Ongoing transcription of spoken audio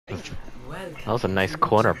That was a nice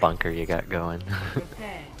corner bunker you got going.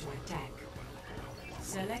 Prepare to attack.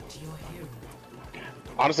 Select your hero.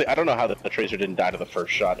 Honestly, I don't know how the Tracer didn't die to the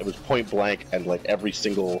first shot. It was point blank, and like every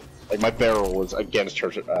single, like my barrel was against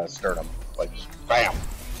her sternum, like bam.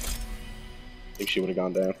 I think she would have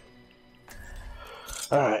gone down.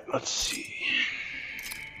 All right, let's see.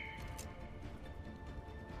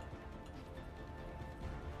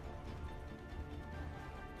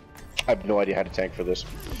 I have no idea how to tank for this.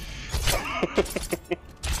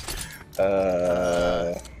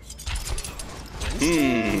 Will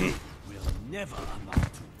never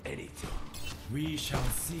amount to anything. We shall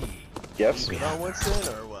see. Yes? You know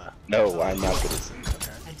Winston or what? No, I'm not good.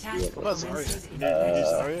 Attack. What about Zarya?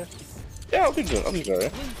 Zarya? Yeah, I'll do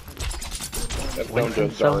Zarya.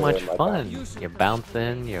 Winston's so much fun. You bounce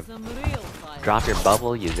in, you drop your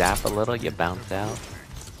bubble, you zap a little, you bounce out.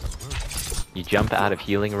 You jump out of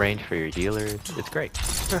healing range for your healers. It's great.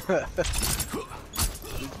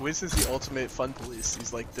 Winston's the ultimate fun police.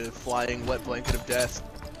 He's like the flying wet blanket of death.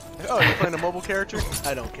 Oh, you're playing a mobile character?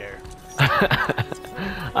 I don't care.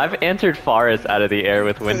 I've answered Forest out of the air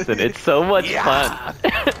with Winston. It's so much fun.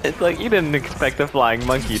 It's like you didn't expect a flying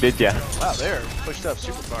monkey, did ya? Wow, they're pushed up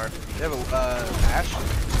super far. They have a Ashe.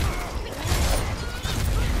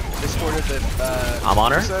 Discorded the I'm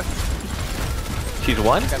on her. Lisa. She's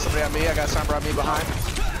one. Got somebody on me. I got Sombra on me behind.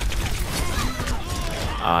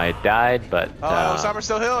 I died, but Oh, Sombra's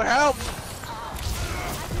still healer. Help!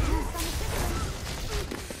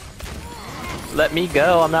 let me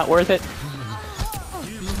go. I'm not worth it.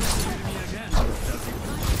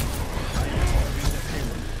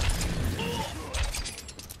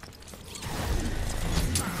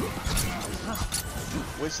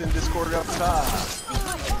 Winston discorded up top.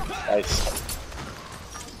 Nice.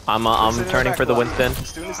 I'm turning for the Winston.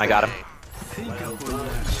 I got him.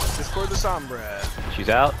 Discord the Sombra. She's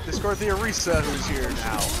out. Discord the Orisa who's here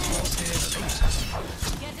now.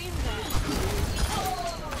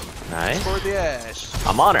 Nice. Discord the Ashe.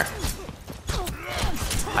 I'm on her.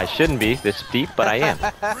 I shouldn't be this deep, but I am.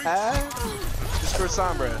 Discord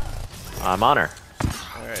Sombra. I'm on her.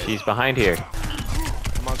 Alright. She's behind here.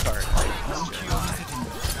 I'm on card.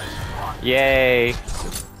 Yay.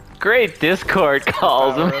 Great Discord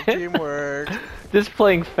calls, Power of man. teamwork. Just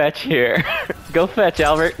playing fetch here. Go fetch,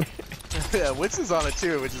 Albert. Yeah, Winston's on it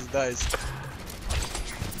too, which is nice.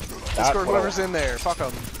 Discord whoever's in there. Fuck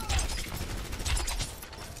them.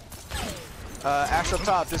 Ashe up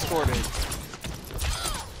top, discorded.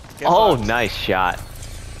 Oh, nice shot.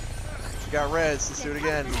 She got reds, let's do it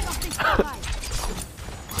again.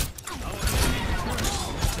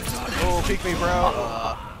 Oh, peek me,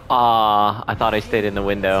 bro. I thought I stayed in the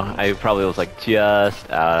window. I probably was like just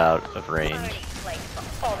out of range.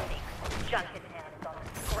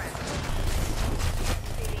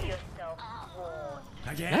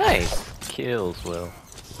 Nice kills, Will.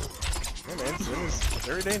 Yeah, man, this is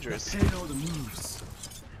very dangerous.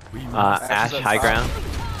 Ashe high ground.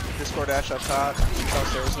 Discord Ashe up top. She's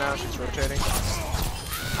downstairs now, she's rotating.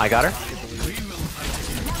 I got her.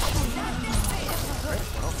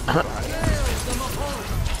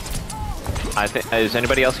 I think is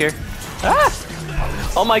anybody else here? Ah!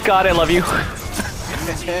 Oh my god, I love you.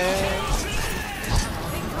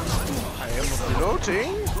 I am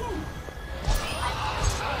floating.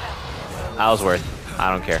 That was worth. I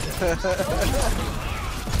don't care.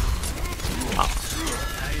 Oh.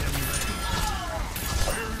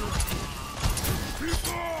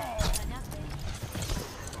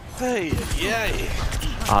 Hey, yay.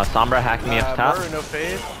 Sombra hacked me up top. No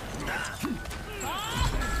fade.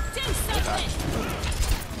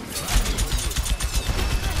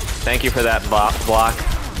 Thank you for that block.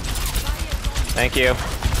 Thank you.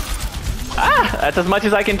 Ah! That's as much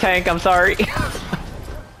as I can tank, I'm sorry.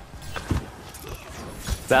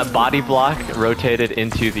 That body block rotated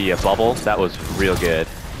into the bubble. That was real good.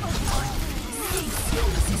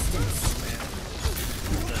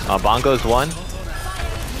 Bongo's one.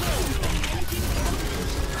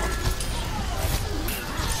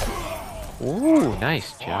 Ooh,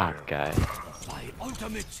 nice job, guys.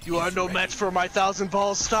 You are no match for my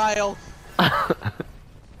 1,000-ball style.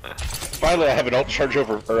 Finally, I have an ult charge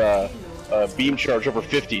over, or beam charge over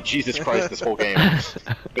 50. Jesus Christ, this whole game. It's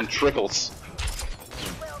been trickles.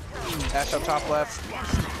 Ashe up top left.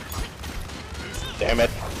 Damn it.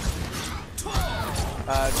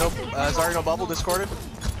 Zarya no bubble, discorded.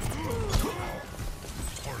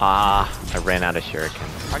 I ran out of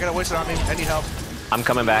shuriken. I got a Winston on me, I need help. I'm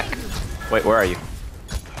coming back. Wait, where are you?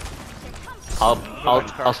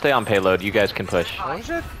 I'll stay on payload. You guys can push. Oh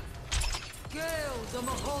shit.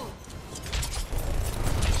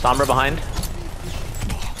 Sombra behind.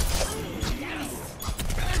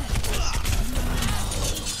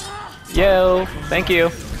 Yo, thank you.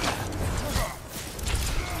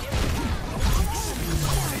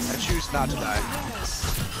 I choose not to die.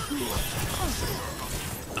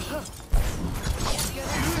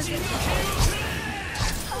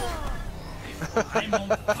 I'm on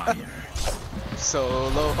fire.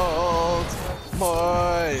 Solo ult,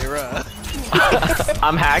 Moira.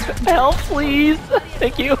 I'm hacked. Help, please.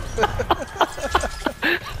 Thank you.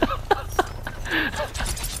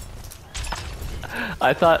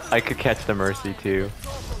 I thought I could catch the Mercy too.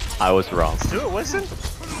 I was wrong. Let's do it, Winston.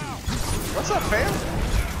 What's up, fam?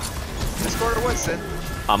 Let's go to Winston.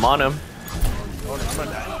 I'm on him. Oh no, I'm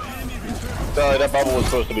gonna die. Sorry, that bubble was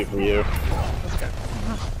supposed to be from you. Okay.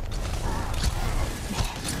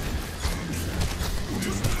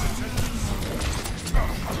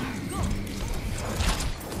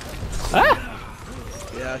 Ah!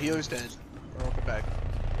 Yeah, healer's dead. I'll get back.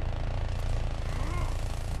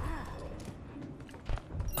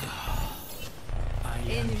 I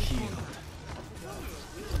am healed.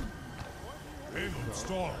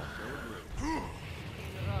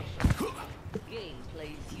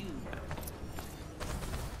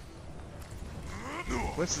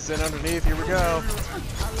 Winston's in underneath, here we go.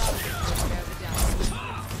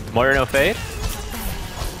 Moira no fade.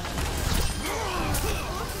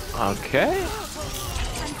 Okay.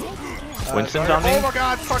 Winston's on me. Oh my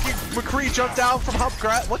god, fucking McCree jumped out from Hump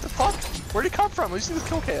Grat. What the fuck? Where'd he come from? Where'd you see this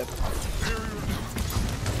kill cam?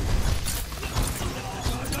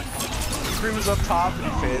 McCree was up top and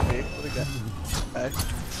he faded me. What a guy. Okay.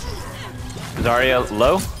 Zarya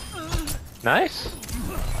low. Nice.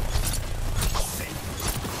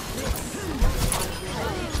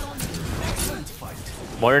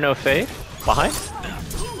 Moira no fade. Behind.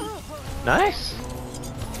 Nice.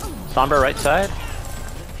 Sombra right side.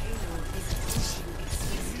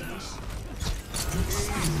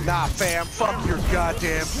 Nah, fam. Fuck your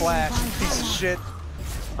goddamn flash, you piece of shit.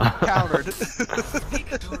 Countered.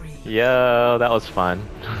 Yo, that was fun.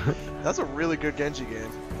 That's a really good Genji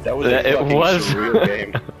game. That was a fucking surreal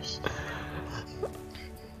game.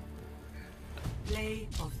 Play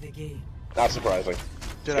of the game. Not surprising.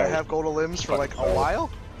 Did I have golden limbs for like a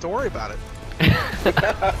while? Don't worry about it.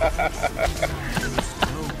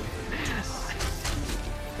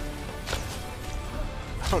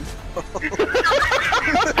 Oh no.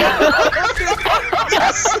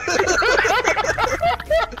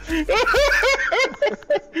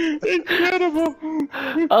 Incredible.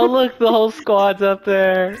 Oh look, the whole squad's up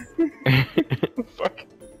there. Fuck.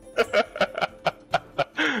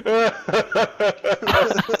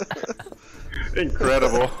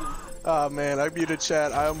 Incredible. Oh man, I muted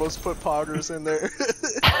chat. I almost put poggers in there.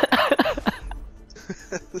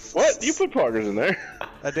 What? You put poggers in there?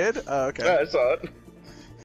 I did? Oh, okay. Yeah, I saw it.